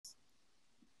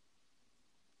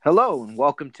Hello and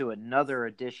welcome to another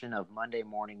edition of Monday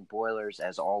Morning Boilers.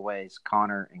 As always,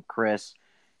 Connor and Chris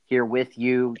here with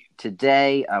you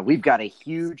today. We've got a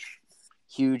huge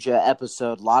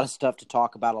episode. A lot of stuff to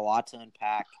talk about, a lot to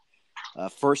unpack.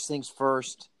 First things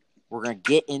first, we're going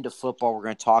to get into football. We're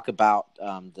going to talk about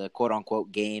the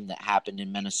quote-unquote game that happened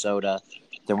in Minnesota.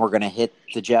 Then we're going to hit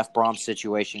the Jeff Brom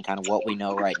situation, kind of what we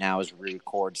know right now as we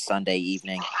record Sunday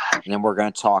evening. And then we're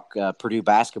going to talk Purdue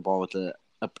basketball with an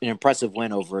impressive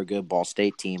win over a good Ball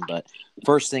State team. But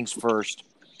first things first,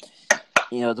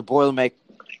 the Boilermaker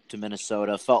to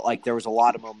Minnesota felt like there was a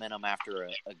lot of momentum after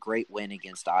a great win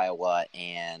against Iowa,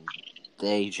 and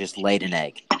they just laid an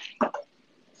egg.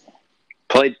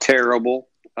 Played terrible.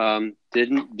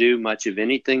 Didn't do much of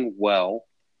anything well.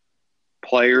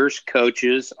 Players,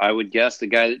 coaches, I would guess the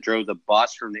guy that drove the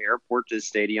bus from the airport to the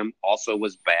stadium also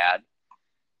was bad.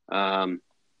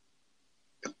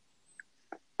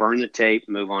 Burn the tape,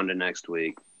 move on to next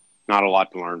week. Not a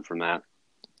lot to learn from that.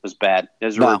 It was bad.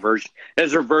 There's a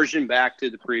reversion back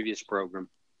to the previous program.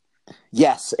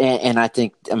 Yes, and I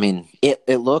think,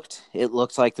 it looked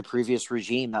like the previous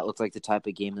regime. That looked like the type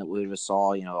of game that we would have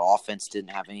saw. Offense didn't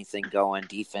have anything going.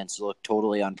 Defense looked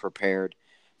totally unprepared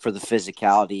for the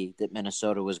physicality that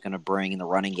Minnesota was going to bring in the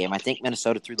running game. I think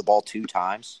Minnesota threw the ball 2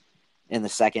 times in the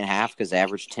second half because they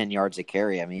averaged 10 yards a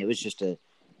carry.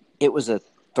 It was a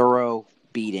thorough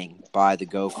beating by the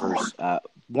Gophers.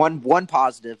 One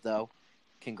positive, though.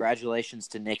 Congratulations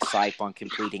to Nick Sipe on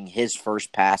completing his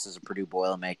first pass as a Purdue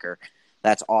Boilermaker.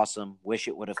 That's awesome. Wish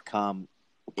it would have come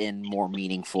in more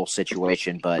meaningful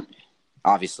situation, but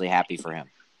obviously happy for him.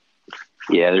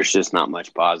 Yeah, there's just not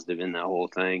much positive in that whole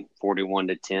thing.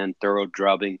 41-10, thorough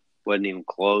drubbing, wasn't even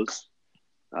close.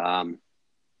 Coach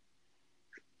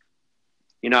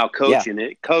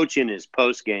in his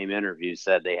post-game interview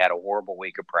said they had a horrible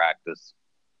week of practice,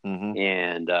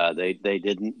 and they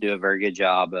didn't do a very good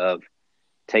job of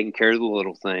taking care of the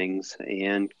little things,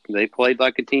 and they played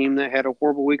like a team that had a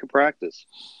horrible week of practice.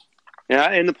 Yeah,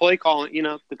 and the play calling,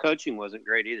 the coaching wasn't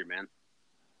great either, man.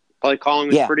 Play calling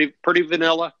was pretty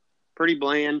vanilla, pretty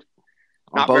bland.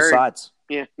 On both sides.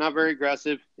 Yeah, not very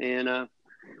aggressive, and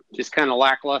just kind of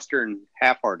lackluster and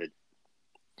half-hearted.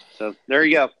 So there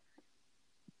you go.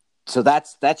 So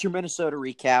that's your Minnesota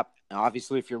recap. Now,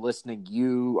 obviously, if you're listening,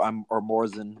 you are more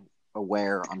than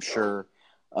aware, I'm sure,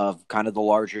 of kind of the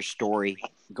larger story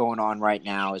going on right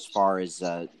now as far as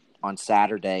on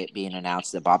Saturday it being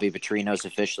announced that Bobby Petrino is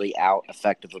officially out,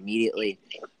 effective immediately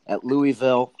at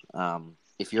Louisville.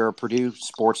 If you're a Purdue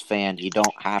sports fan, you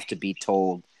don't have to be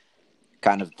told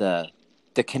kind of the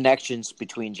connections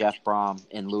between Jeff Brom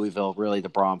and Louisville, really the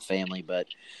Brom family. But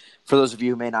for those of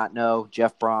you who may not know,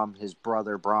 Jeff Brom, his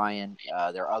brother Brian,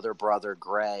 their other brother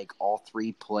Greg, all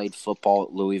 3 played football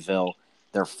at Louisville.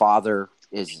 Their father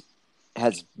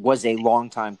was a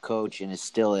longtime coach and is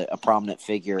still a prominent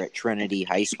figure at Trinity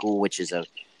High School, which is a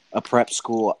prep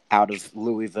school out of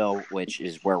Louisville, which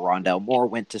is where Rondell Moore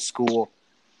went to school.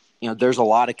 There's a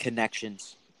lot of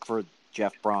connections for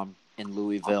Jeff Brom in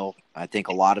Louisville. I think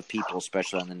a lot of people,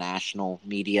 especially on the national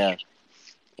media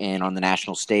and on the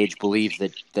national stage, believe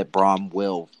that Brom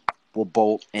will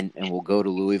bolt and will go to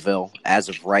Louisville as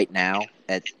of right now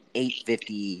at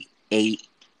 8:58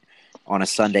 on a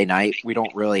Sunday night. We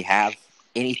don't really have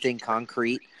anything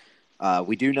concrete.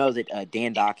 We do know that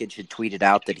Dan Dockage had tweeted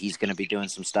out that he's going to be doing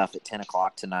some stuff at 10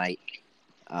 o'clock tonight.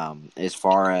 As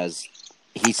far as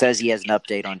he says he has an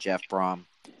update on Jeff Brom.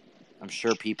 I'm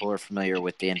sure people are familiar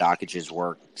with Dan Dockage's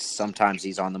work. Sometimes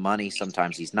he's on the money,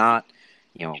 sometimes he's not.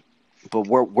 But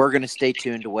we're going to stay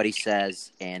tuned to what he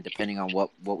says, and depending on what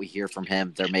we hear from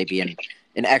him, there may be an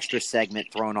extra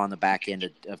segment thrown on the back end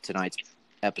of tonight's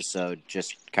episode,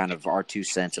 just kind of our 2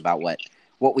 cents about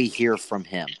what we hear from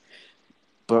him.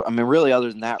 But really,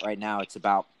 other than that, right now it's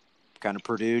about kind of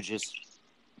Purdue just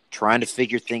trying to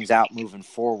figure things out moving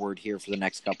forward here for the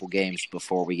next couple games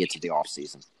before we get to the off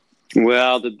season.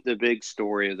 Well, the big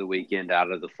story of the weekend out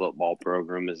of the football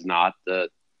program is not the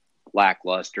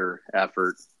lackluster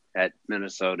effort at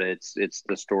Minnesota. It's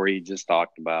the story you just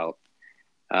talked about.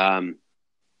 And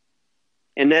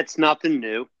that's nothing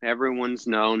new. Everyone's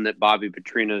known that Bobby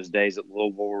Petrino's days at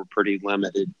Louisville were pretty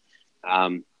limited.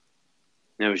 It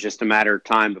was just a matter of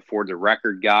time before the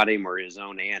record got him or his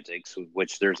own antics,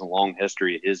 which there's a long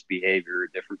history of his behavior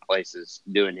at different places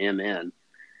doing him in.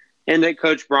 And that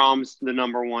Coach Brom's the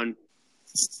number one,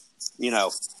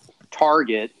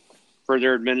 target for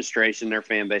their administration, their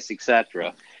fan base,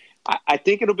 etc. I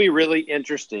think it'll be really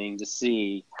interesting to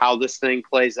see how this thing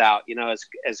plays out.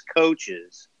 As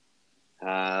coaches,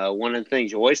 one of the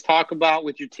things you always talk about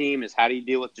with your team is how do you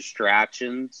deal with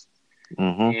distractions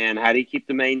Mm-hmm. And how do you keep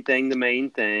the main thing the main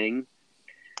thing?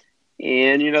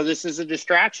 And, this is a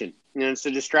distraction. It's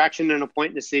a distraction in a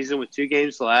point in the season with 2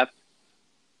 games left.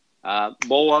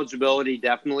 Bowl eligibility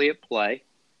definitely at play.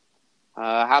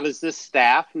 How does this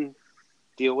staff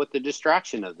deal with the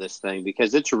distraction of this thing?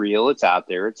 Because it's real. It's out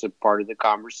there. It's a part of the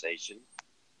conversation.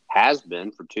 Has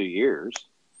been for 2 years.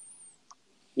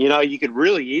 You could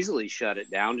really easily shut it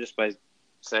down just by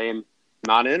saying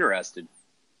not interested.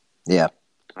 Yeah.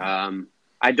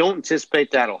 I don't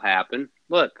anticipate that'll happen.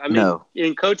 Look, No.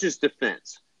 In coach's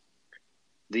defense,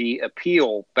 the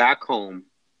appeal back home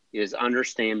is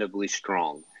understandably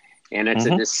strong. And it's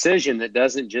a decision that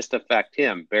doesn't just affect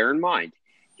him. Bear in mind,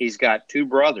 he's got 2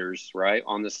 brothers, right,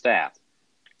 on the staff.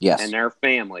 Yes. And their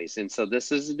families. And so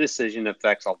this is a decision that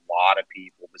affects a lot of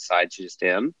people besides just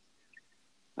him.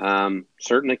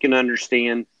 Certainly can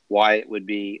understand why it would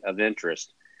be of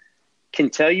interest. Can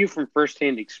tell you from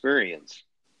firsthand experience,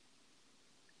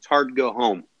 it's hard to go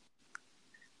home.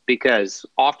 Because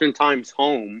oftentimes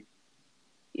home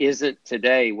isn't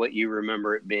today what you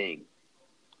remember it being.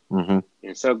 Mm-hmm.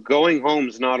 And so going home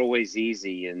is not always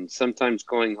easy, and sometimes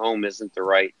going home isn't the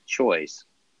right choice.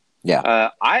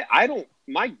 Yeah.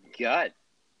 My gut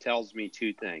tells me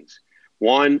 2 things.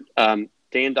 One, Dan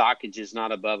Dockage is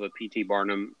not above a P.T.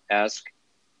 Barnum-esque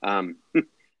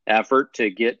effort to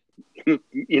get,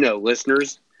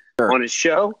 listeners on his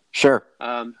show. Sure.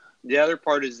 The other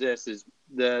part is this, is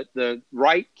the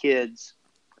right kids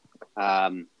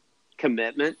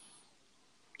commitment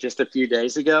just a few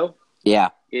days ago. Yeah.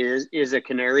 Is a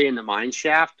canary in the mine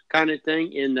shaft kind of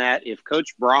thing, in that if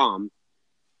Coach Brom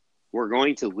were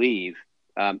going to leave,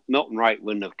 Milton Wright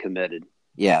wouldn't have committed.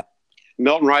 Yeah.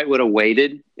 Milton Wright would have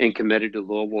waited and committed to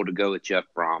Louisville to go with Jeff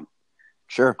Brom.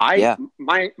 Sure.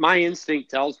 My instinct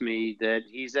tells me that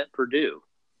he's at Purdue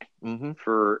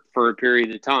for a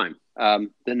period of time.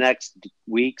 The next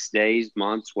weeks, days,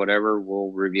 months, whatever,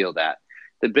 will reveal that.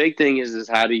 The big thing is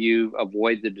how do you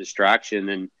avoid the distraction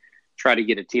and try to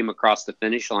get a team across the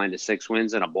finish line to 6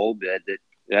 wins and a bowl bid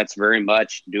that's very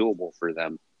much doable for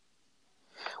them.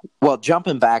 Well,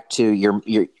 jumping back to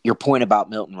your point about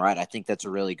Milton Wright, I think that's a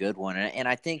really good one, and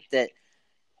I think that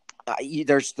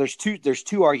there's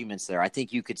two arguments there. I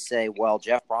think you could say, well,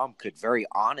 Jeff Brom could very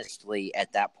honestly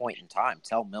at that point in time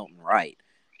tell Milton Wright,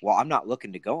 well, I'm not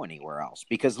looking to go anywhere else,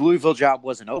 because the Louisville job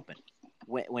wasn't open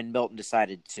when Milton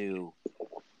decided to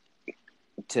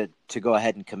go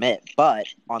ahead and commit. But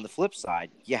on the flip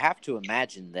side, you have to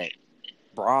imagine that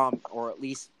Brom, or at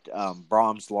least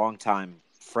Brom's longtime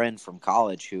friend from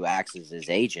college who acts as his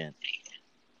agent,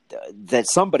 that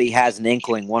somebody has an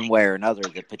inkling one way or another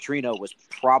that Petrino was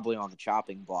probably on the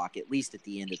chopping block, at least at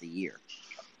the end of the year.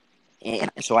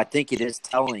 And so I think it is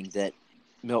telling that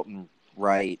Milton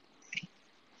Wright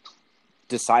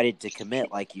decided to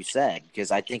commit, like you said, because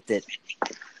I think that,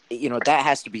 that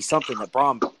has to be something that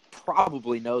Brom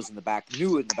probably knew in the back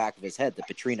of his head, that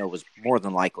Petrino was more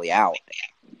than likely out.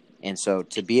 And so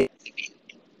to be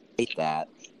that,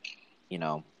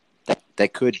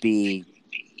 that could be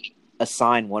a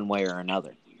sign one way or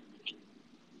another.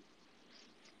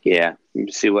 Yeah,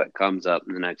 see what comes up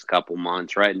in the next couple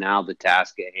months. Right now, the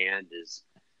task at hand is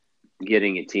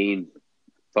getting a team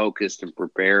focused and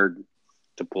prepared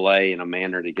to play in a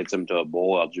manner that gets them to a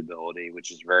bowl eligibility,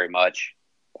 which is very much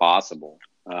possible.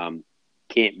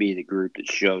 Can't be the group that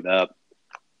showed up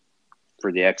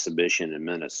for the exhibition in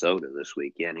Minnesota this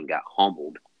weekend and got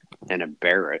humbled and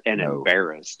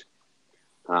embarrassed.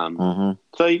 So,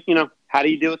 how do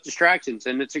you deal with distractions?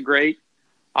 And it's a great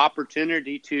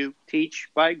opportunity to teach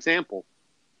by example.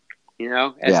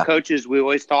 As coaches, we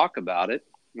always talk about it.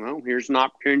 Well, here's an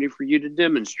opportunity for you to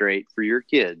demonstrate for your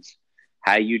kids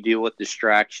how you deal with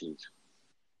distractions.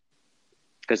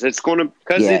 Because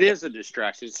it is a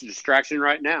distraction. It's a distraction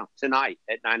right now, tonight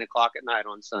at 9:00 at night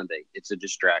on Sunday. It's a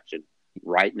distraction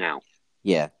right now.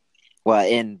 Yeah. Well,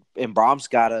 and Brom's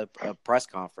got a press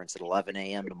conference at 11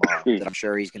 a.m. tomorrow that I'm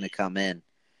sure he's going to come in,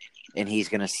 and he's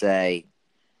going to say,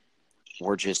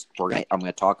 I'm going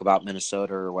to talk about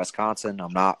Minnesota or Wisconsin.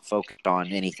 I'm not focused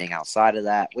on anything outside of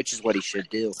that, which is what he should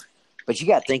do. But you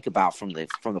got to think about from the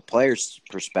player's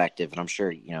perspective, and I'm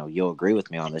sure you'll agree with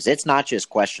me on this. It's not just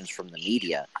questions from the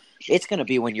media. It's going to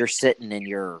be when you're sitting in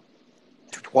your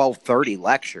 12:30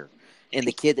 lecture, and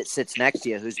the kid that sits next to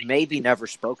you, who's maybe never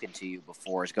spoken to you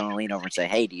before, is going to lean over and say,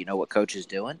 "Hey, do you know what coach is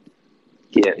doing?"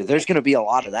 Yeah, there's going to be a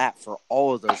lot of that for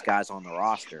all of those guys on the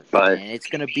roster, and it's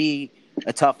going to be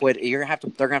a tough way. They're going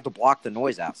to have to block the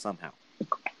noise out somehow.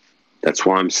 That's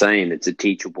why I'm saying it's a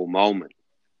teachable moment.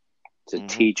 It's a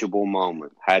teachable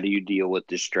moment. How do you deal with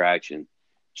distraction?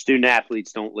 Student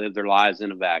athletes don't live their lives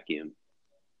in a vacuum.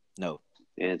 No.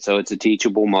 And so it's a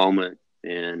teachable moment,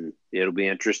 and it'll be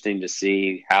interesting to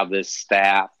see how this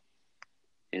staff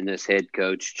and this head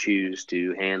coach choose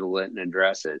to handle it and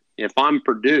address it. If I'm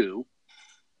Purdue,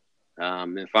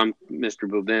 if I'm Mr.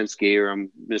 Bobinski or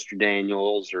I'm Mr.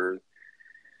 Daniels or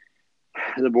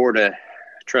the board of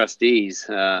trustees,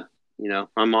 I'm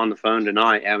on the phone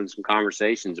tonight having some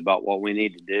conversations about what we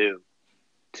need to do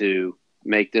to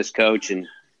make this coach and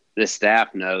this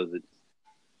staff know that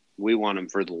we want them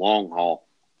for the long haul.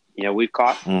 We've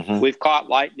caught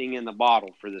lightning in the bottle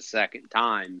for the second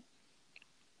time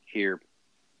here.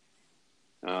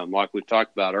 Like we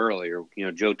talked about earlier,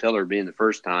 Joe Tiller being the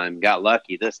first time, got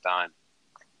lucky this time.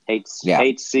 Hate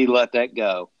to see let that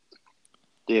go.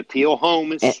 The appeal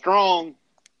home is strong.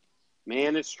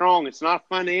 Man, it's strong. It's not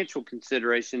financial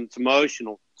consideration. It's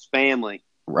emotional. It's family.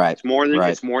 Right. It's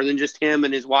more than just him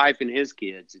and his wife and his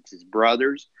kids. It's his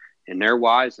brothers and their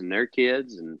wives and their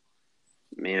kids. And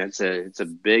man, it's a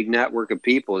big network of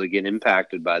people that get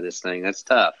impacted by this thing. That's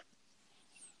tough.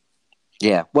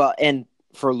 Yeah. Well, and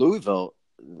for Louisville,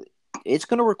 it's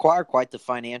going to require quite the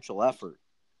financial effort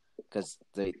because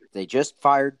they just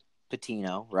fired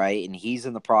Pitino, right? And he's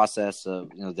in the process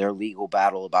of their legal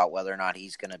battle about whether or not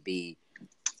he's going to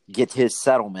get his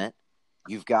settlement.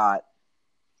 You've got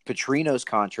Petrino's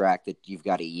contract that you've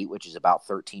got to eat, which is about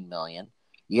 $13 million.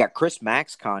 You got Chris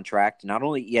Mack's contract. Not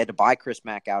only you had to buy Chris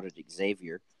Mack out at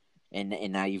Xavier, and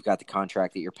now you've got the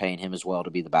contract that you're paying him as well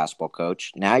to be the basketball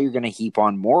coach. Now you're going to heap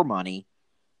on more money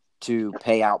to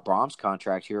pay out Brahms'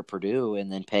 contract here at Purdue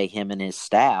and then pay him and his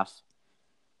staff.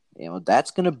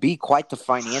 That's going to be quite the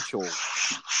financial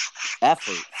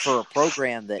effort for a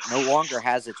program that no longer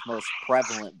has its most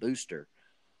prevalent booster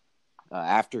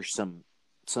after some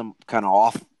kind of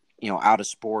off, out of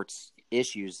sports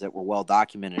issues that were well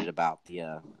documented about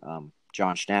the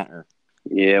John Schnatter,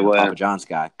 Papa John's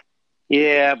guy.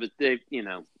 Yeah, but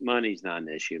money's not an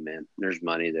issue, man. There's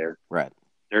money there. Right.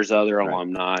 There's other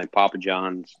alumni. Papa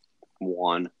John's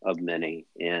one of many,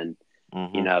 and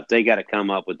if they got to come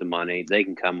up with the money, they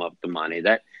can come up with the money.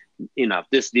 That if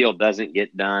this deal doesn't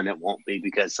get done, it won't be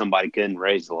because somebody couldn't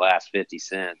raise the last 50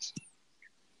 cents.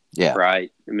 Yeah.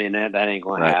 Right. I mean, that ain't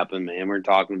going to happen, man. We're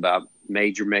talking about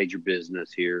major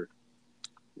business here.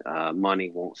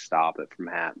 Money won't stop it from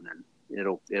happening.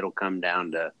 It'll come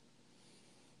down to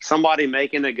somebody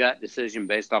making a gut decision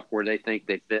based off where they think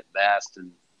they fit best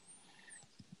and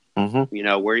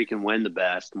where you can win the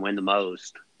best and win the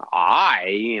most.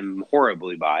 I am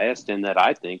horribly biased in that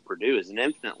I think Purdue is an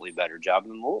infinitely better job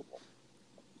than Louisville.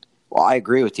 Well, I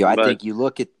agree with you. I think you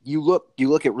look at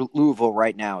Louisville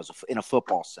right now in a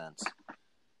football sense.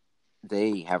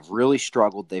 They have really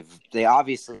struggled. They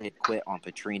obviously had quit on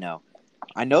Petrino.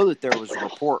 I know that there was a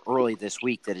report early this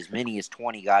week that as many as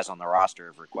 20 guys on the roster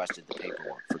have requested the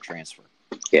paperwork for transfer.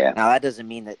 Yeah. Now that doesn't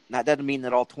mean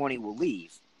that all 20 will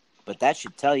leave, but that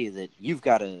should tell you that you've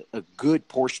got a good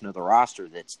portion of the roster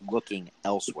that's looking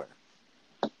elsewhere.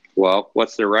 Well,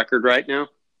 what's their record right now?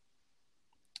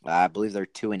 I believe they're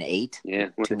 2-8, yeah,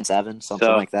 2-7, something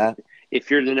like that. If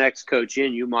you're the next coach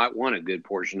in, you might want a good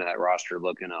portion of that roster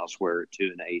looking elsewhere at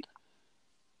 2-8.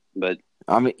 But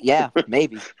I mean, yeah,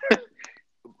 maybe.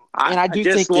 And I do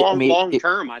think long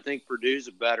term, I think Purdue's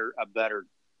a better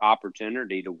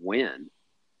opportunity to win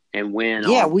and win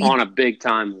on a big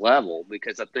time level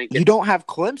because I think you don't have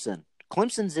Clemson.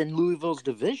 Clemson's in Louisville's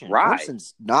division. Right.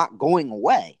 Clemson's not going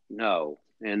away. No,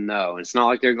 it's not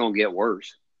like they're going to get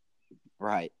worse.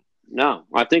 Right. No,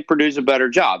 I think Purdue's a better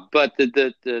job, but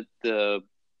the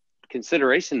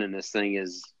consideration in this thing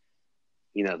is,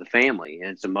 the family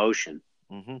and its emotion.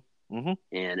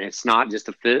 And it's not just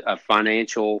a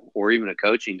financial or even a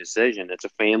coaching decision. It's a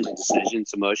family decision.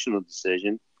 It's an emotional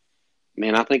decision.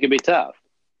 Man, I think it'd be tough.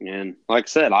 And like I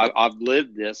said, I've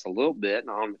lived this a little bit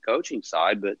on the coaching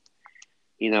side, but,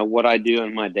 what I do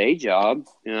in my day job,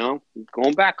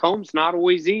 going back home's not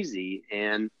always easy.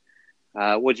 And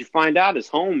what you find out is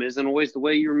home isn't always the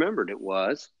way you remembered it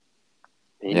was.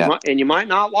 And you might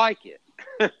not like it.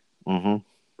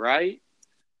 Right?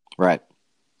 Right.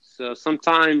 So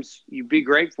sometimes you be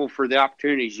grateful for the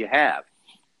opportunities you have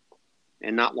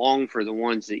and not long for the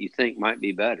ones that you think might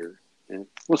be better. And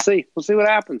we'll see. We'll see what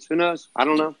happens. Who knows? I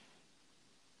don't know.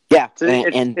 Yeah.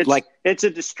 It's a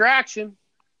distraction.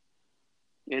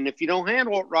 And if you don't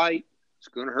handle it right, it's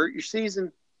going to hurt your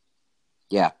season.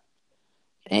 Yeah.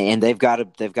 And they've got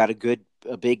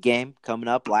a big game coming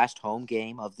up, last home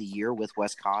game of the year with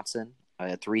Wisconsin,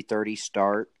 a 3:30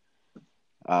 start.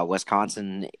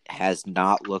 Wisconsin has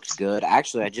not looked good.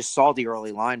 Actually, I just saw the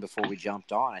early line before we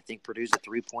jumped on. I think Purdue's a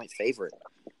 3-point favorite,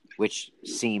 which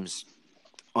seems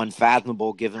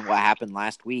unfathomable given what happened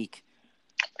last week.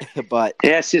 But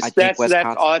Yeah, it's I just think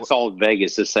that's all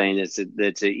Vegas is saying. It's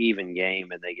an even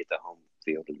game, and they get the home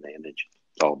field advantage.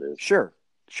 That's all it is.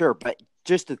 Sure. But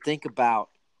just to think about,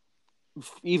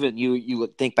 even you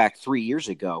would think back 3 years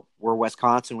ago where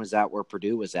Wisconsin was at, where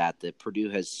Purdue was at, that Purdue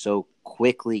has so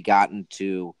quickly gotten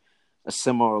to a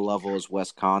similar level as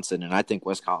Wisconsin. And I think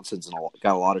Wisconsin's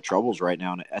got a lot of troubles right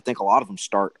now. And I think a lot of them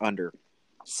start under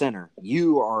center.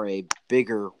 You are a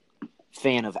bigger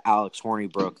fan of Alex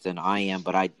Hornibrook than I am,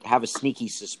 but I have a sneaky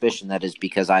suspicion that is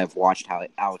because I have watched how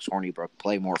Alex Hornibrook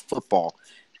play more football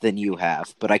than you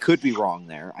have. But I could be wrong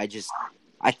there.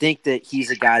 I think that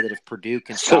he's a guy that if Purdue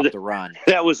can stop the run,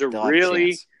 that was a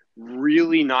really,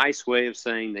 really nice way of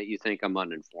saying that you think I'm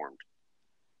uninformed.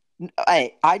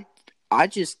 I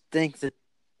just think that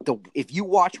if you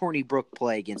watch Hornibrook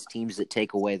play against teams that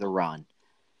take away the run,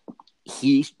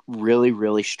 he really,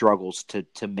 really struggles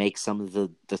to make some of the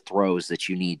throws that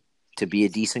you need to be a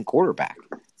decent quarterback.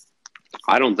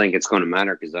 I don't think it's going to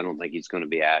matter because I don't think he's going to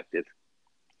be active.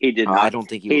 He did not. I don't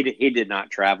think he did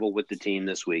not travel with the team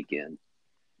this weekend.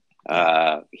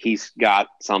 He's got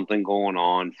something going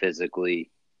on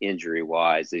physically,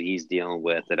 injury-wise, that he's dealing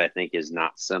with that I think is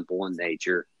not simple in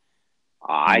nature.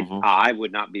 I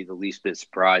would not be the least bit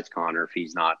surprised, Connor, if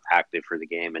he's not active for the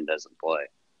game and doesn't play.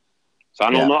 So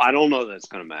I don't know. I don't know that it's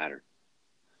going to matter.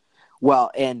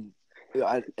 Well, and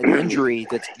an injury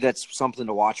that's something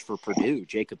to watch for Purdue.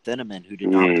 Jacob Thieneman, who did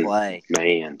not play,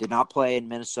 did not play in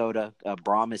Minnesota.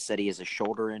 Braum has said he has a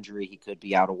shoulder injury. He could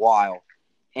be out a while.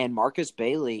 And Marcus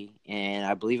Bailey, and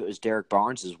I believe it was Derek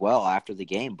Barnes as well after the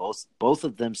game, both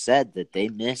of them said that they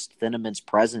missed Thieneman's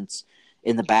presence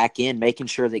in the back end, making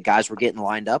sure that guys were getting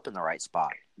lined up in the right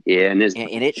spot. Yeah, and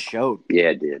it showed. Yeah,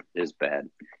 it did. It was bad.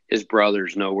 His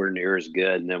brother's nowhere near as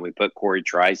good, and then we put Corey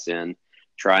Trice in,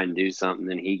 try and do something,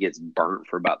 and he gets burnt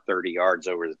for about 30 yards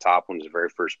over the top on his very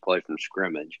first play from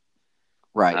scrimmage.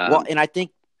 Right. Well, and I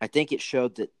think it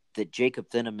showed that Jacob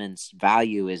Thieneman's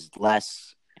value is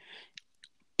less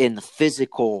in the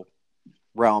physical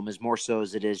realm, as more so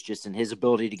as it is just in his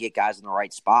ability to get guys in the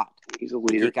right spot. He's a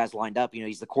leader. Get guys lined up.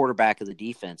 He's the quarterback of the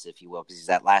defense, if you will, because he's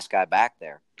that last guy back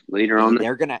there. Leader on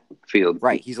the field.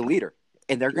 Right. He's a leader.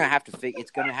 And they're going to have to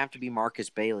it's going to have to be Marcus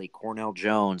Bailey, Cornell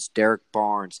Jones, Derek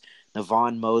Barnes,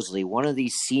 Navon Mosley. One of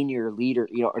these senior leader,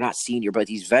 or not senior, but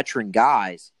these veteran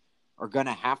guys are going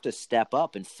to have to step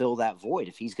up and fill that void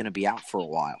if he's going to be out for a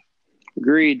while.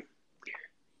 Agreed.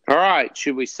 All right.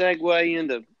 Should we segue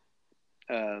into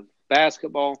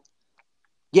basketball?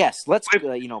 Yes. Let's,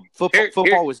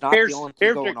 football was not the only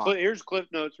thing going on. Here's Cliff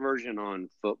Notes version on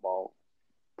football.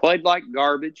 Played like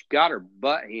garbage, got our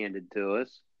butt handed to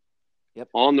us. Yep.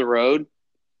 On the road.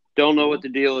 Don't know what the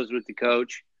deal is with the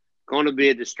coach. Going to be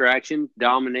a distraction,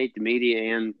 dominate the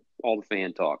media and all the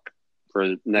fan talk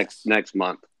for next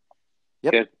month.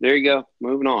 Yep. Okay, there you go.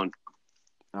 Moving on.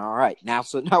 All right. Now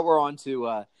we're on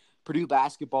to Purdue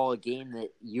basketball, a game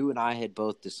that you and I had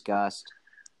both discussed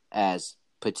as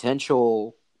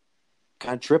potential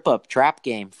kind of trap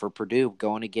game for Purdue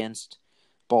going against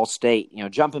Ball State.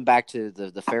 Jumping back to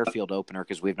the Fairfield opener,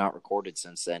 because we've not recorded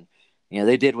since then.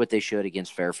 They did what they should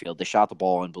against Fairfield. They shot the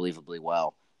ball unbelievably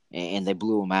well, and they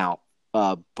blew them out.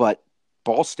 But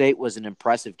Ball State was an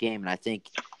impressive game, and I think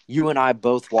you and I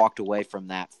both walked away from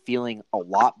that feeling a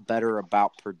lot better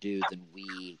about Purdue than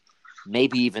we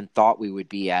maybe even thought we would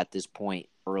be at this point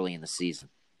early in the season.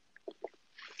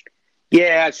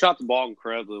 Yeah, I shot the ball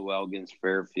incredibly well against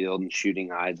Fairfield, and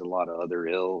shooting hides a lot of other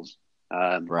ills.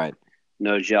 Right.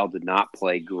 Nogel did not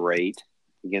play great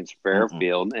against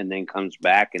Fairfield, and then comes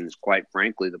back and is, quite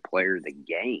frankly, the player of the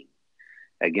game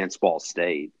against Ball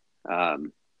State.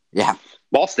 Yeah.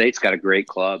 Ball State's got a great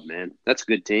club, man. That's a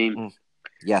good team.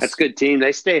 Yes. That's a good team.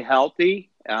 They stay healthy.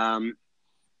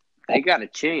 They got a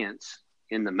chance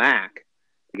in the MAC.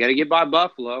 You got to get by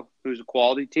Buffalo, who's a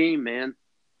quality team, man.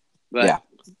 But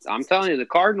I'm telling you, the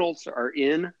Cardinals are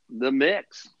in the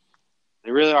mix. They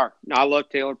really are. I love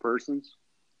Taylor Persons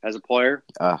as a player.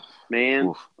 Man.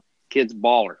 Oof. Kid's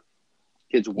baller.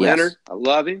 Kid's a winner. Yes. I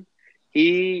love him.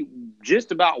 He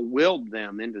just about willed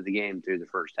them into the game through the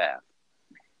first half.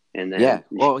 And then,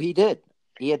 he did.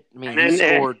 He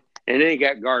scored. And then he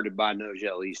got guarded by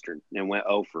Nogel Eastern and went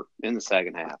over in the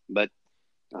second half. But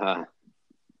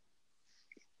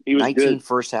he was 19 good.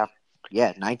 First half.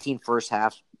 Yeah, 19 first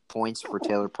half points for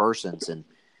Taylor Persons. And,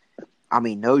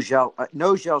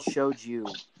 Nogel showed you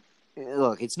 –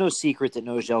 look, it's no secret that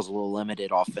Nogel's a little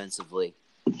limited offensively.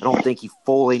 I don't think he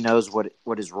fully knows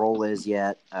what his role is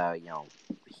yet.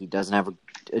 He doesn't have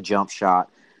a jump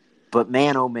shot. But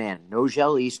man, oh man,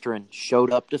 Nogel Eastern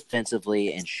showed up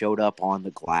defensively and showed up on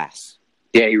the glass.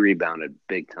 Yeah, he rebounded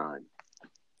big time.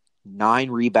 9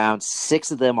 rebounds,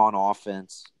 6 of them on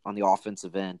offense, on the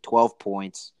offensive end, 12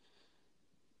 points.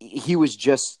 He was,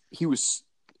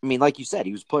 I mean, like you said,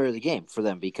 he was player of the game for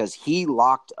them because he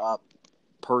locked up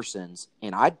persons.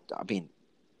 And I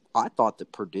thought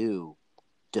that Purdue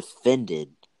defended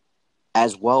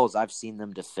as well as I've seen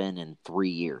them defend in 3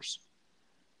 years.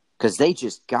 Because they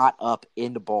just got up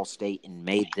into Ball State and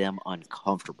made them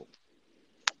uncomfortable.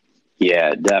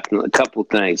 Yeah, definitely. A couple of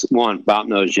things. One, about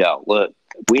Nojel. Look,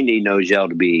 we need Nojel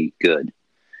to be good.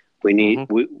 We need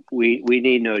we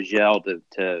need Nojel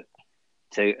to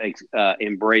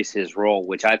embrace his role,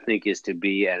 which I think is to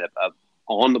be a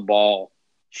on the ball,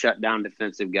 shut down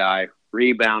defensive guy,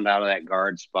 rebound out of that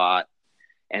guard spot,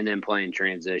 and then playing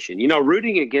transition. You know,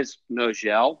 rooting against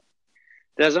Nojel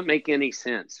doesn't make any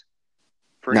sense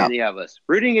for any of us.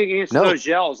 Rooting against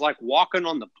Nojel is like walking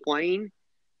on the plane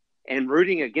and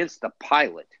rooting against the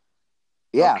pilot.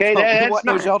 Yeah, okay, that's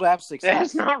not Nojel to have success.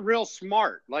 That's not real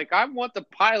smart. Like, I want the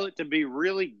pilot to be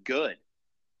really good.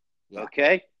 Yeah.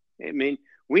 Okay, I mean,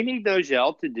 we need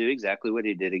Nojel to do exactly what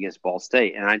he did against Ball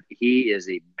State, and he is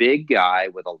a big guy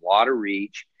with a lot of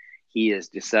reach. He is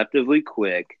deceptively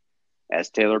quick,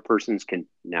 as Taylor Persons can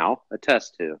now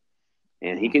attest to,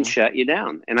 and he can shut you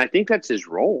down. And I think that's his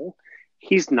role.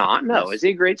 He's not. No, is he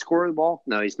a great scorer of the ball?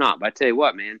 No, he's not. But I tell you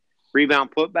what, man.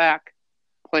 Rebound, put back,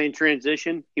 playing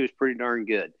transition, he was pretty darn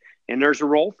good. And there's a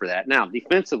role for that. Now,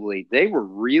 defensively, they were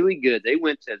really good. They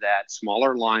went to that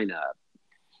smaller lineup,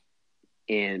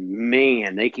 and,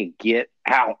 man, they can get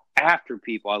out after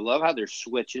people. I love how they're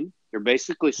switching. They're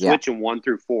basically switching 1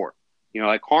 through 4. You know,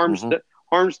 like Harms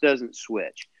doesn't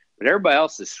switch. But everybody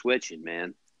else is switching,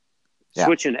 man. Yeah.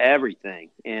 Switching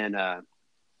everything. And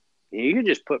you can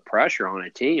just put pressure on a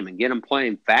team and get them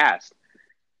playing fast.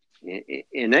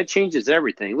 And that changes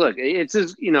everything. Look, it's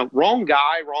just, wrong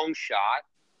guy, wrong shot.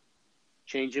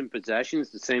 Changing possessions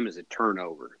the same as a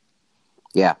turnover.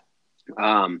 Yeah.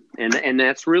 And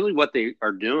that's really what they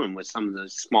are doing with some of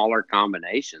those smaller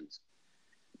combinations.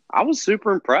 I was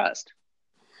super impressed.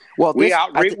 Well,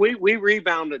 we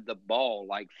rebounded the ball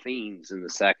like fiends in the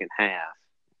second half.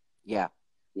 Yeah.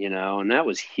 And that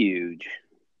was huge.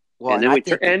 Well, and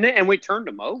then we turned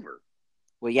them over.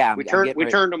 Well, yeah, we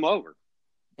turned them over.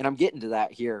 And I'm getting to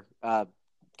that here.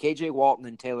 KJ Walton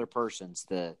and Taylor Persons,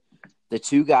 the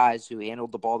two guys who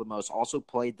handled the ball the most, also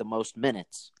played the most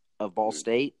minutes of Ball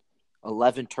State.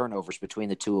 11 turnovers between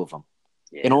the two of them,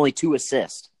 and only 2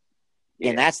 assists.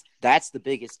 Yeah. And that's the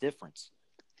biggest difference.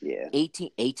 Yeah,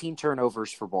 18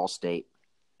 turnovers for Ball State.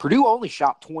 Purdue only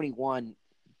shot 21,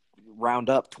 round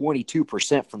up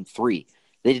 22% from 3.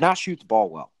 They did not shoot the ball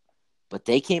well, but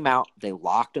they came out. They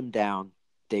locked them down.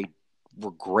 They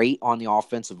were great on the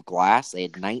offensive glass. They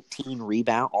had 19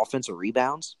 offensive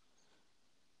rebounds.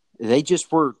 They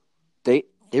just were they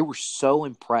were so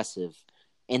impressive,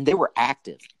 and they were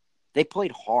active. They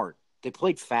played hard. They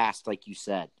played fast, like you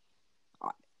said.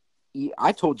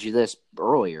 I told you this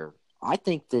earlier. I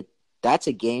think that's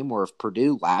a game where if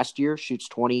Purdue last year shoots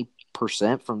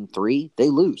 20% from 3, they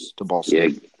lose to Ball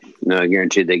State. Yeah, no, I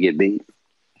guarantee they get beat.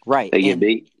 Right. They get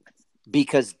beat.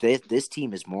 Because this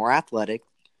team is more athletic.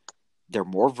 They're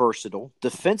more versatile.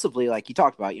 Defensively, like you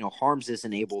talked about, Harms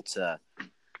isn't able to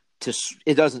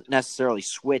it doesn't necessarily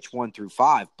switch 1 through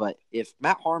 5, but if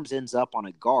Matt Harms ends up on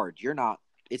a guard,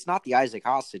 it's not the Isaac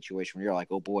Haas situation where you're like,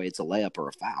 oh boy, it's a layup or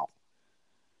a foul.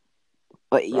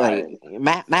 But right.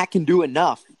 Matt can do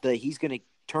enough that he's going to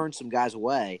turn some guys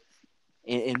away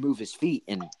and move his feet.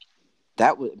 And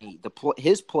that would be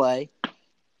his play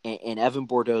and Evan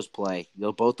Bordeaux's play.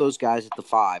 Both those guys at the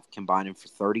 5 combining for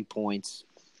 30 points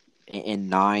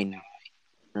and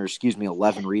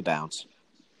 11 rebounds.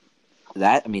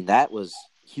 That was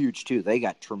huge too. They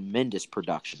got tremendous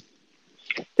production.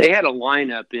 They had a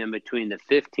lineup in between the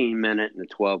 15-minute and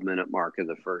the 12-minute mark of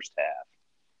the first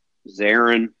half.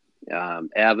 Zarin,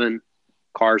 Evan,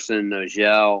 Carson,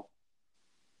 Nojel,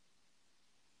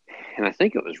 and I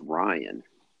think it was Ryan.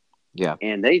 Yeah.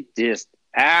 And they just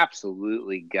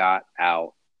absolutely got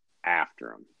out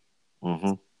after him.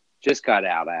 Mm-hmm. Just got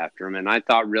out after him. And I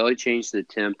thought really changed the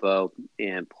tempo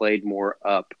and played more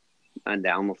up and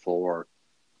down the floor.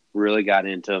 Really got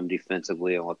into him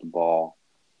defensively and with the ball.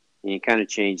 And it kind of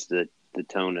changed the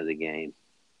tone of the game.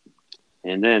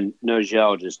 And then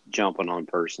Nojel just jumping on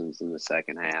Persons in the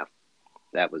second half.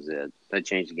 That was it. That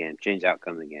changed the game. Changed the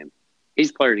outcome of the game.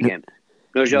 He's player of the game.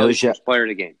 Nojel is player of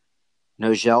the game.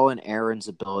 Nojel and Aaron's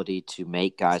ability to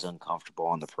make guys uncomfortable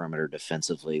on the perimeter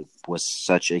defensively was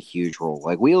such a huge role.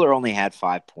 Like, Wheeler only had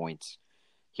 5 points.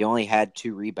 He only had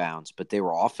 2 rebounds, but they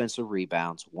were offensive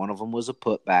rebounds. One of them was a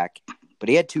putback, but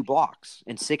he had 2 blocks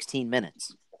in 16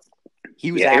 minutes.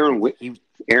 He was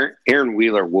Aaron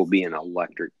Wheeler will be an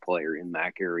electric player in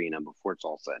Mack Arena before it's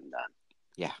all said and done.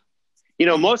 Yeah.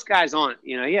 Most guys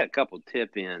he had a couple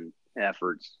tip-in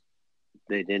efforts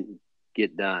they didn't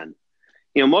get done.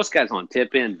 Most guys on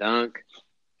tip-in dunk,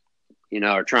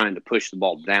 are trying to push the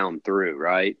ball down through,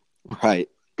 right? Right.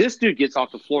 This dude gets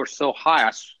off the floor so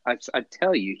high, I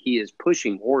tell you, he is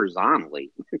pushing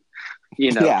horizontally,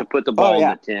 to put the ball in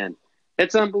the 10.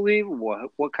 It's unbelievable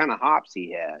what kind of hops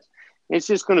he has. It's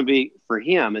just going to be, for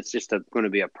him, it's just going to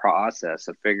be a process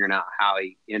of figuring out how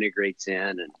he integrates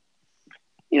in.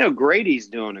 And, Grady's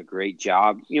doing a great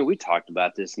job. We talked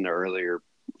about this in the earlier,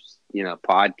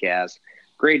 podcast.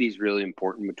 Grady's really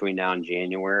important between now and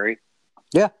January.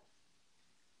 Yeah.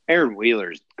 Aaron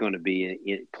Wheeler's going to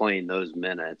be playing those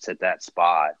minutes at that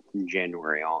spot from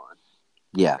January on.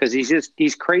 Yeah. Because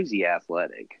he's crazy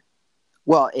athletic.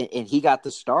 Well, and he got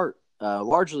the start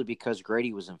largely because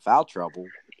Grady was in foul trouble.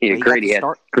 Yeah, Grady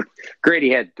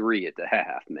had 3 at the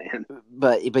half, man.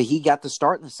 But he got the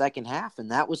start in the second half,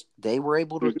 and they were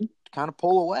able to kind of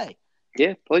pull away.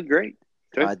 Yeah, played great.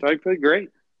 Played great.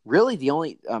 Really, we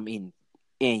want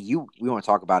to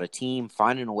talk about a team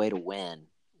finding a way to win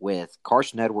with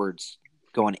Carson Edwards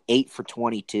going 8 for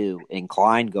 22 and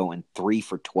Klein going 3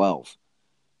 for 12.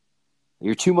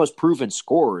 Your two most proven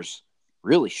scorers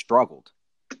really struggled.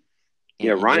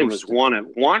 Yeah, Ryan was 1 of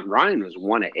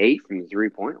 8 from the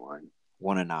 3-point line.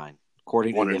 1 of 9,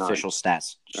 according to the official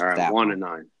stats. All right, 1 of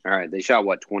 9. All right, they shot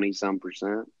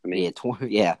 20-some%.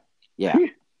 Yeah.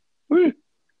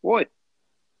 Boy,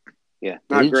 yeah,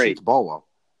 not great. Shoot the ball well.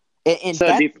 And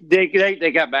so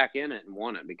they got back in it and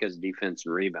won it because of defense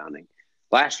and rebounding.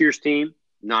 Last year's team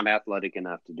not athletic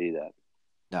enough to do that.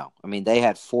 No, they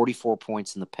had 44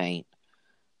 points in the paint.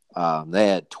 They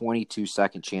had 22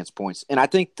 second chance points. And I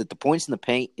think that the points in the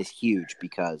paint is huge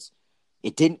because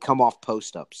it didn't come off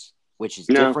post-ups, which is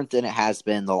different than it has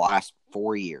been the last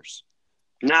 4 years.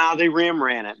 No, they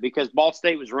ran it because Ball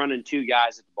State was running 2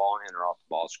 guys at the ball handler off the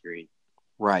ball screen.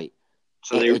 Right.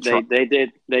 So they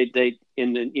did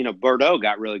Bordeaux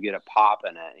got really good at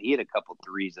popping it. He had a couple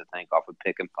threes, I think, off of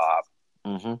pick and pop.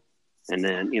 Mm-hmm. And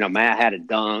then, Matt had a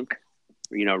dunk,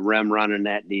 rim running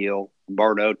that deal.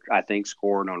 Bordeaux, I think,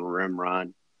 scored on a rim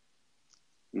run.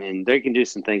 They can do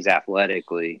some things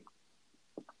athletically.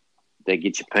 They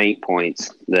get you paint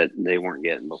points that they weren't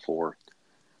getting before.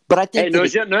 But I think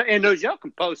Nozell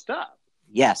can post up.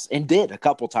 Yes, and did a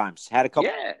couple times. Had a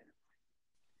couple. Yeah.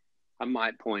 I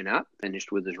might point out,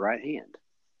 finished with his right hand.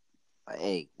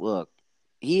 Hey, look,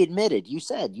 he admitted, you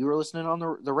said you were listening on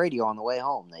the radio on the way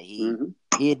home, that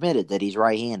he admitted that he's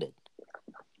right-handed.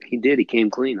 He did. He came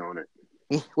clean on it.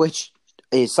 Which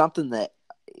is something that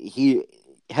he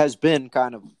has been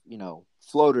kind of,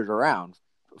 floated around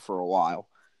for a while.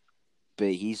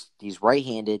 But he's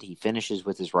right-handed. He finishes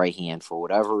with his right hand. For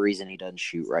whatever reason, he doesn't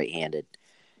shoot right-handed.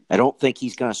 I don't think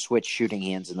he's going to switch shooting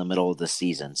hands in the middle of the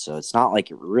season, so it's not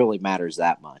like it really matters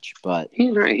that much. But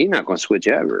he's not going to switch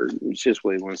ever. It's just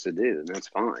what he wants to do, and that's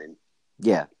fine.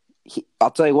 Yeah,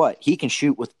 I'll tell you what, he can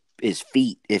shoot with his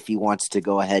feet if he wants to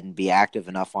go ahead and be active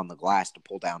enough on the glass to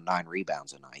pull down 9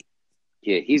 rebounds a night.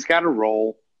 Yeah, he's got a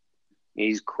role.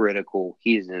 He's critical.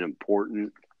 He's an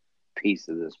important piece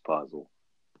of this puzzle.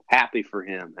 Happy for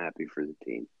him. Happy for the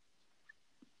team.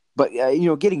 But,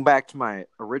 getting back to my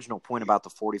original point about the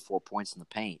 44 points in the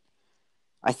paint,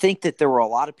 I think that there were a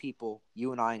lot of people,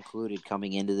 you and I included,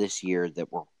 coming into this year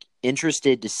that were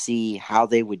interested to see how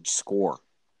they would score,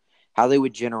 how they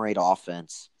would generate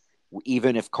offense,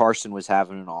 even if Carson was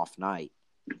having an off night.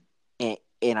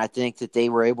 And I think that they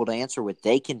were able to answer with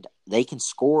they can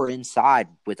score inside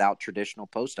without traditional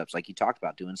post-ups, like you talked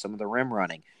about, doing some of the rim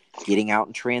running, getting out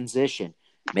in transition,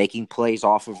 making plays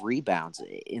off of rebounds.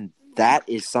 And that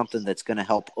is something that's going to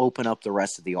help open up the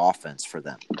rest of the offense for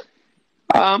them.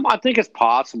 I think it's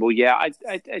possible. Yeah, I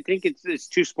think it's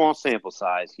too small sample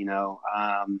size.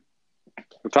 We're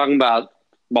talking about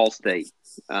Ball State.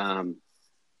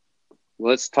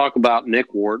 Let's talk about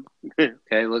Nick Ward.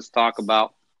 Okay, let's talk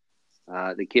about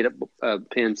the kid at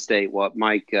Penn State.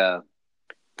 Mike?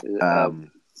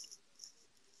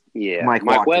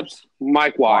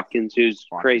 Mike Watkins, who's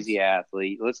a crazy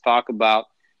athlete. Let's talk about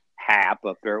Hap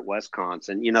up there at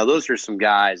Wisconsin. Those are some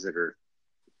guys that are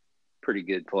pretty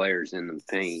good players in the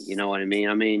paint. You know what I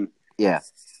mean? Yeah.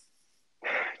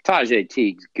 Tajay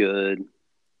Teague's good,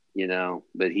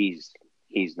 but he's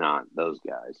not those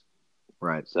guys.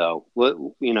 Right. So,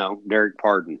 Derek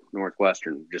Pardon,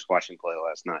 Northwestern, just watching play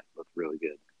last night, looked really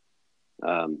good.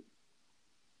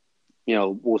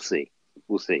 We'll see.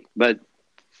 But,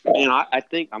 I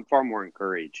think I'm far more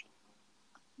encouraged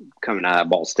coming out of that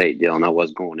Ball State deal than I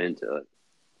was going into it.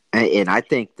 And I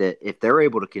think that if they're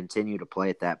able to continue to play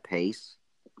at that pace,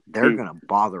 they're going to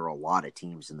bother a lot of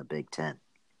teams in the Big Ten.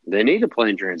 They need to play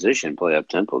in transition, play up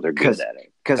tempo. They're good at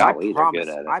it. Because they're good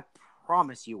at it. I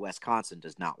promise you, Wisconsin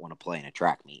does not want to play in a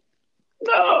track meet.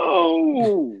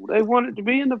 No, they want it to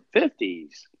be in the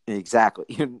 50s. Exactly.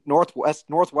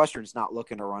 Northwestern's not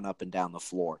looking to run up and down the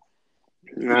floor.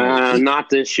 Not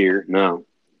this year, no.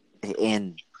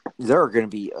 And there are going to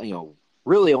be,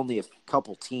 really only a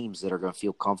couple teams that are going to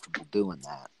feel comfortable doing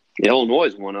that. Illinois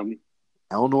is one of them.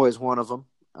 Illinois is one of them.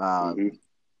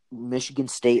 Michigan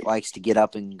State likes to get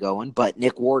up and going, but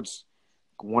Nick Ward's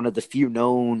one of the few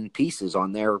known pieces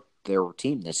on their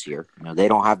team this year. They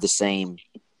don't have the same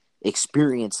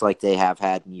experience like they have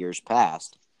had in years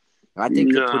past. I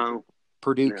think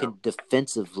Purdue can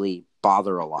defensively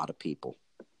bother a lot of people.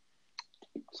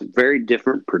 It's a very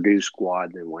different Purdue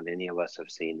squad than what any of us have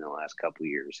seen in the last couple of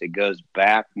years. It goes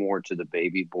back more to the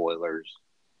baby boilers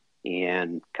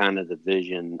and kind of the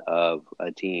vision of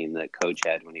a team that Coach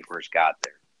had when he first got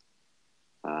there.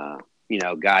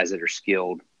 Guys that are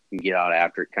skilled and get out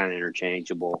after it, kind of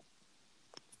interchangeable.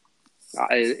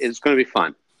 It's going to be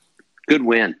fun. Good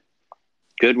win.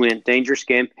 Dangerous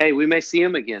game. Hey, we may see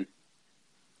him again.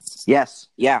 Yes.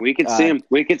 Yeah. We could see him.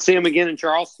 We could see him again in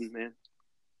Charleston, man.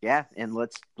 Yeah, and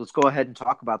let's go ahead and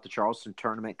talk about the Charleston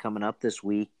tournament coming up this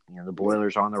week. The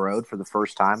Boilers on the road for the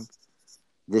first time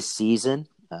this season,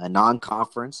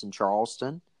 non-conference in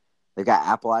Charleston. They've got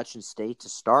Appalachian State to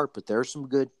start, but there's some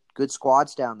good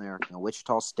squads down there.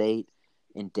 Wichita State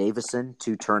and Davison,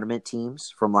 2 tournament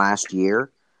teams from last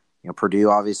year. Purdue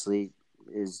obviously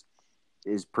is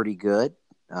pretty good.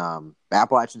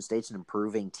 Appalachian State's an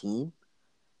improving team.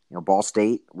 Ball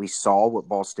State, we saw what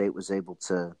Ball State was able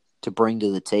to bring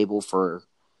to the table for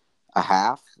a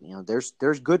half.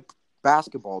 There's good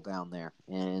basketball down there,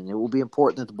 and it will be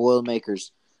important that the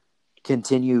Boilermakers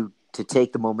continue to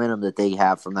take the momentum that they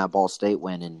have from that Ball State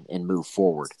win and move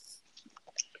forward.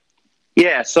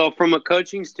 Yeah, so from a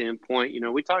coaching standpoint,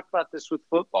 we talked about this with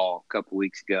football a couple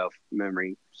weeks ago, if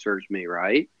memory serves me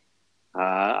right.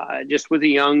 Just with a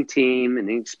young team, an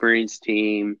inexperienced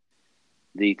team,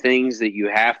 the things that you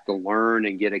have to learn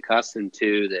and get accustomed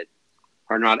to that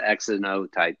are not X and O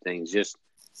type things, just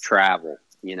travel,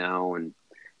 and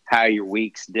how your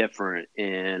week's different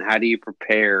and how do you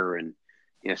prepare. And,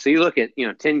 so you look at,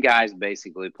 10 guys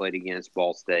basically played against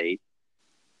Ball State.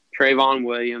 Trayvon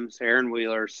Williams, Aaron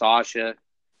Wheeler, Sasha,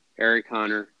 Eric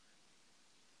Hunter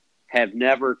have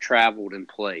never traveled and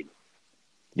played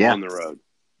on the road,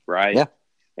 right? Yeah.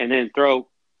 And then throw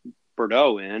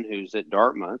Bordeaux in, who's at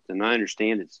Dartmouth, and I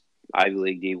understand it's Ivy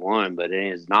League D1, but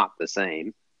it is not the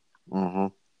same. Mm-hmm.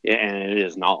 Yeah, and it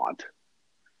is not.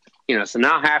 So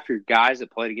now half your guys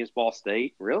that played against Ball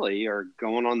State really are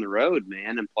going on the road,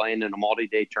 man, and playing in a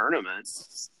multi-day tournament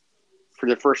for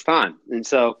the first time. And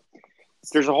so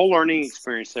there's a whole learning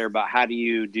experience there about how do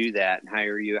you do that and how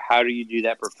do you do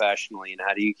that professionally and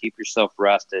how do you keep yourself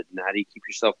rested and how do you keep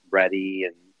yourself ready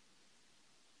and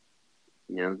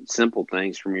simple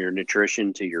things from your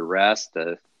nutrition to your rest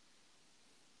to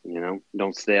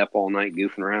don't stay up all night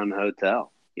goofing around the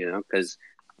hotel, because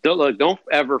don't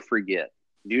ever forget,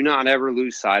 do not ever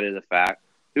lose sight of the fact,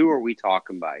 who are we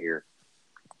talking about here?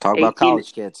 Talk about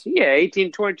college kids. Yeah,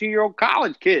 18, 22-year-old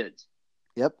college kids.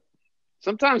 Yep.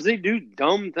 Sometimes they do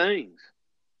dumb things.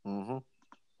 Mm-hmm.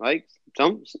 Like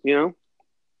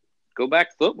go back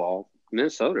to football,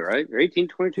 Minnesota, right? They're 18,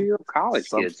 22-year-old college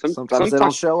kids. Sometimes they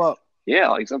don't show up. Yeah,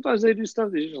 like sometimes they do stuff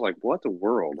that's just like, what the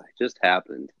world just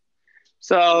happened?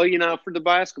 So, for the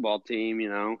basketball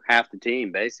team, half the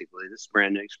team, basically, this is a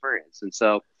brand new experience. And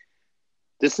so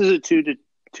this is a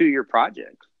 2-year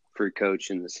project for a coach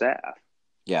and the staff.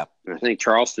 Yeah. And I think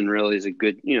Charleston really is a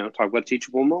good, talk about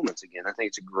teachable moments again. I think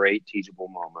it's a great teachable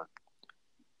moment.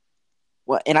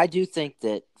 Well, and I do think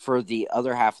that for the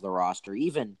other half of the roster,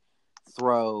 even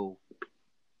throw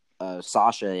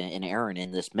Sasha and Aaron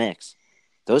in this mix,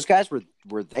 those guys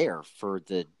were there for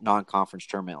the non-conference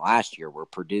tournament last year where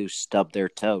Purdue stubbed their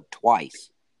toe twice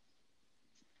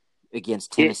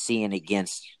against Tennessee and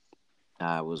against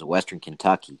was Western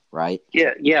Kentucky, right?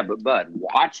 Yeah, but Bud,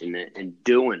 watching it and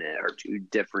doing it are 2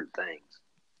 different things.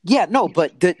 Yeah, no,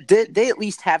 but they at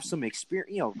least have some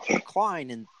experience.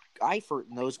 Klein and Eifert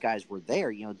and those guys were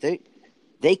there.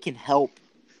 They can help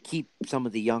keep some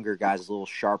of the younger guys a little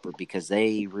sharper because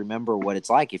they remember what it's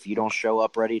like if you don't show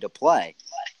up ready to play.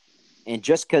 And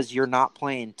just because you're not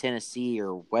playing Tennessee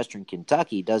or Western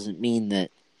Kentucky doesn't mean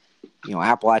that,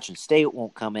 Appalachian State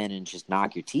won't come in and just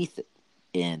knock your teeth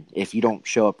in if you don't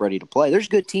show up ready to play. There's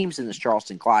good teams in this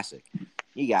Charleston Classic.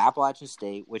 You got Appalachian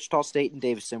State, Wichita State, and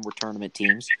Davidson were tournament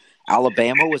teams.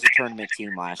 Alabama was a tournament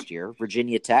team last year.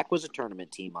 Virginia Tech was a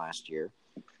tournament team last year.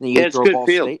 Then you It's throw good Ball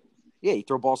field. State. Yeah, you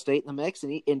throw Ball State in the mix,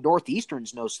 and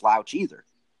Northeastern's no slouch either.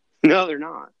 No, they're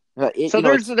not. So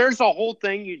there's a whole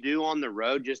thing you do on the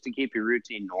road just to keep your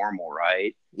routine normal,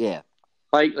 right? Yeah.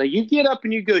 Like you get up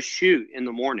and you go shoot in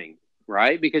the morning,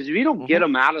 right? Because if you don't get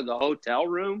them out of the hotel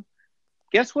room,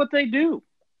 guess what they do?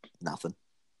 Nothing.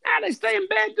 They stay in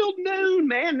bed till noon,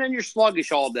 man. And then you're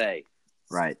sluggish all day.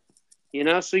 Right.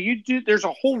 So there's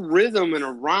a whole rhythm and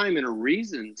a rhyme and a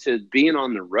reason to being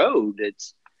on the road.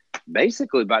 It's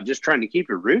basically about just trying to keep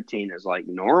your routine as like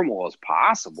normal as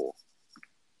possible.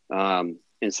 And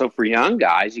so for young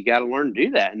guys, you got to learn to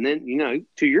do that. And then,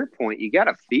 to your point, you got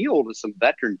to field of some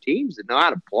veteran teams that know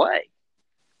how to play.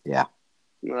 Yeah.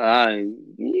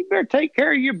 You better take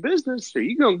care of your business or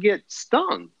you're going to get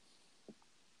stung.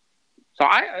 So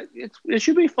it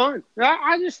should be fun.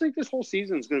 I just think this whole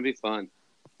season is going to be fun.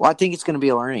 Well, I think it's going to be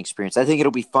a learning experience. I think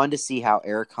it'll be fun to see how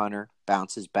Eric Hunter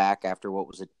bounces back after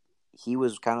he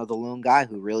was kind of the lone guy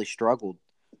who really struggled.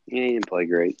 Yeah, he didn't play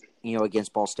great.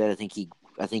 Against Ball State, I think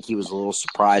he was a little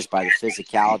surprised by the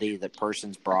physicality that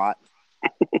Persons brought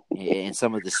and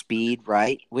some of the speed,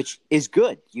 right? Which is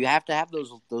good. You have to have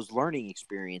those learning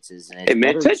experiences. And hey,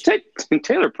 man,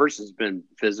 Taylor Persons been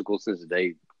physical since the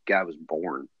day guy was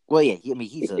born. Well, yeah,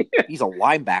 he's a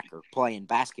linebacker playing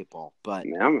basketball. But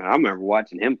man, I remember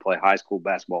watching him play high school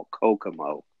basketball at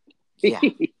Kokomo. Yeah,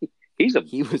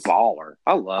 he was baller.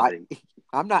 I love him.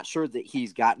 I'm not sure that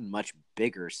he's gotten much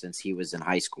bigger since he was in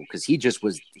high school because he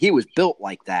was built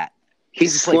like that.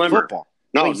 He's slimmer. Football.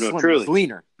 No, truly. He's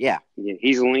leaner. Yeah,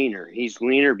 he's leaner. He's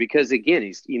leaner because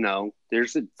again,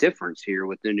 there's a difference here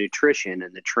with the nutrition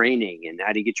and the training and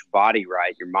how to get your body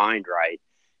right, your mind right.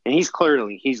 And he's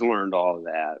learned all of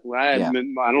that. I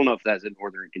don't know if that's in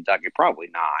Northern Kentucky. Probably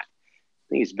not. I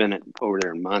think he's been over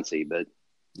there in Muncie, but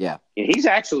yeah, he's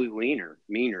actually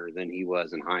meaner than he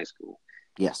was in high school.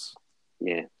 Yes.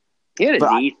 Yeah. He had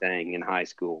a knee thing in high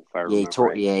school. If I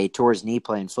remember he tore his knee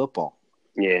playing football.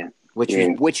 Yeah.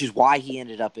 Which is why he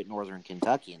ended up at Northern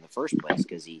Kentucky in the first place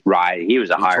because he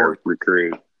was a higher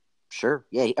recruit. Sure.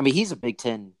 Yeah. I mean, he's a Big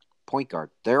Ten point guard.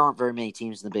 There aren't very many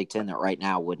teams in the Big Ten that right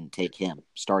now wouldn't take him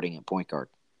starting at point guard.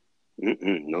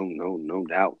 No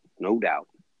doubt.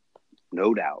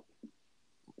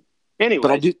 Anyway,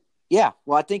 but I do. Yeah.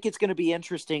 Well, I think it's going to be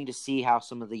interesting to see how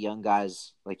some of the young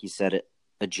guys, like you said,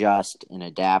 adjust and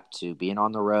adapt to being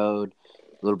on the road.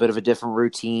 A little bit of a different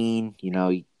routine.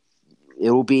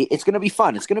 It's going to be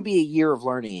fun. It's going to be a year of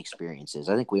learning experiences.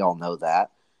 I think we all know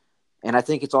that. And I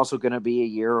think it's also going to be a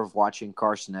year of watching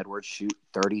Carson Edwards shoot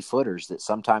 30-footers that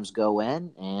sometimes go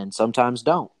in and sometimes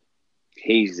don't.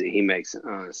 He makes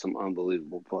some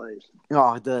unbelievable plays.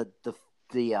 Oh, the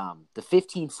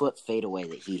 15-foot fadeaway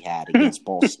that he had against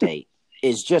Ball State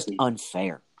is just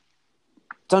unfair.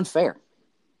 It's unfair.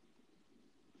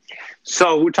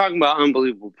 So we're talking about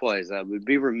unbelievable plays. I would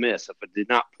be remiss if I did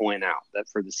not point out that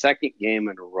for the second game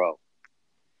in a row,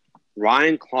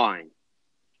 Ryan Klein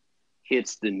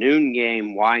hits the noon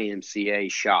game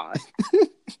YMCA shot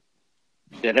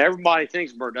that everybody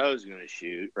thinks Bordeaux's going to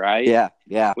shoot, right?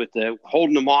 Yeah. With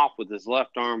holding him off with his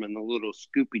left arm and the little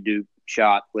Scoopy-Doo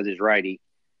shot with his righty,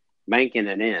 banking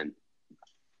it in.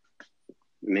 I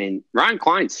mean, Ryan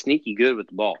Klein's sneaky good with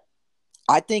the ball.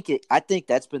 I think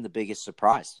that's been the biggest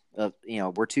surprise.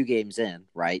 We're 2 games in,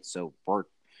 right? So we're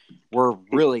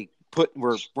really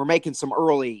we're making some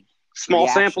early small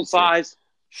sample size.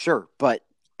 Sure, but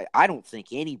I don't think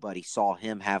anybody saw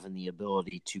him having the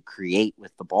ability to create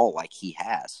with the ball like he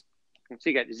has. What's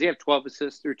he got? Does he have 12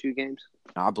 assists through 2 games?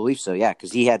 I believe so. Yeah,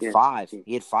 because he had 5.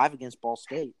 He had 5 against Ball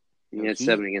State. He had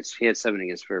 7 against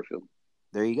Fairfield.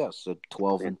 There you go. So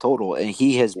 12 in total, and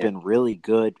he has been really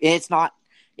good. And it's not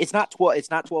 12.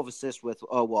 It's not 12 assists with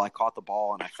I caught the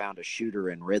ball and I found a shooter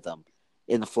in rhythm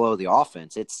in the flow of the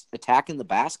offense. It's attacking the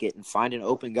basket and finding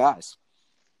open guys.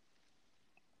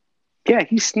 Yeah,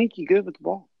 he's sneaky good with the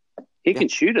ball. He can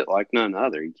shoot it like none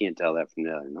other. You can't tell that from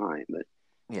the other night, but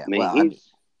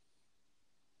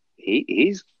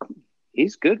he's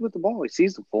good with the ball. He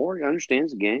sees the floor. He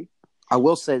understands the game. I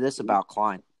will say this about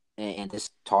Klein, and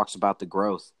this talks about the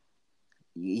growth.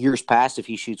 Years past, if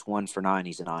he shoots 1 for 9,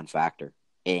 he's a non-factor.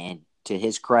 And to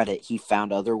his credit, he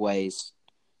found other ways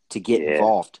to get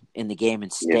involved in the game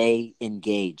and stay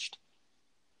engaged.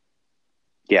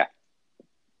 Yeah.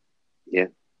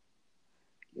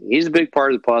 He's a big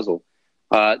part of the puzzle.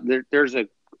 There's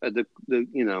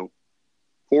the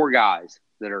 4 guys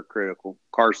that are critical.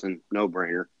 Carson, no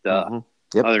brainer. Mm-hmm.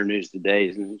 Yep. Other news today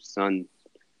is the sun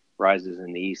rises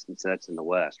in the east and sets in the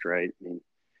west, right? I mean,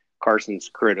 Carson's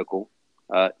critical.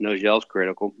 Nojel's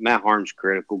critical. Matt Harm's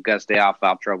critical. Gus Day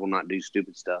foul trouble, not do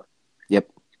stupid stuff. Yep.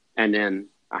 And then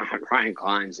Ryan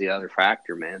Klein's the other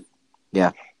factor, man.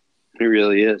 Yeah. He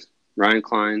really is. Ryan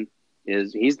Klein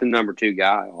he's the number 2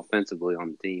 guy offensively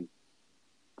on the team.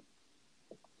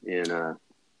 And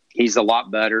he's a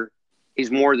lot better.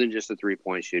 He's more than just a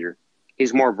 3-point shooter.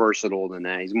 He's more versatile than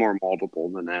that. He's more multiple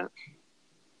than that.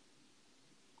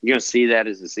 You're going to see that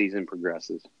as the season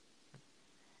progresses.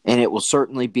 And it will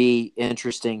certainly be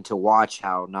interesting to watch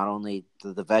how not only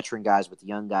the veteran guys but the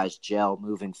young guys gel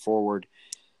moving forward.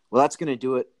 Well, that's going to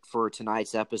do it for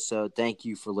tonight's episode. Thank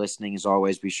you for listening. As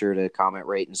always, be sure to comment,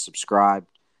 rate, and subscribe.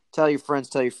 Tell your friends,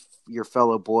 tell your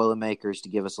fellow Boilermakers to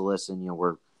give us a listen.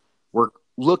 We're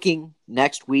looking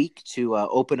next week to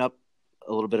open up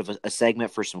a little bit of a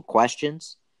segment for some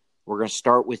questions. We're going to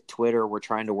start with Twitter. We're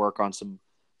trying to work on some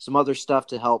other stuff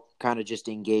to help kind of just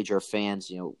engage our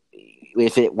fans.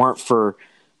 If it weren't for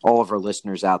all of our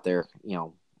listeners out there,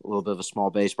 a little bit of a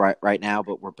small base right now,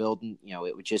 but we're building,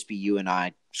 it would just be you and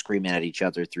I screaming at each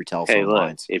other through telephone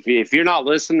lines. If you're not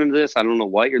listening to this, I don't know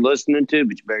what you're listening to,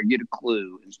 but you better get a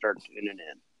clue and start tuning in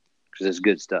because it's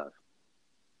good stuff.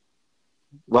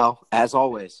 Well, as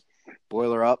always,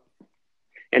 boiler up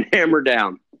and hammer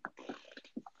down.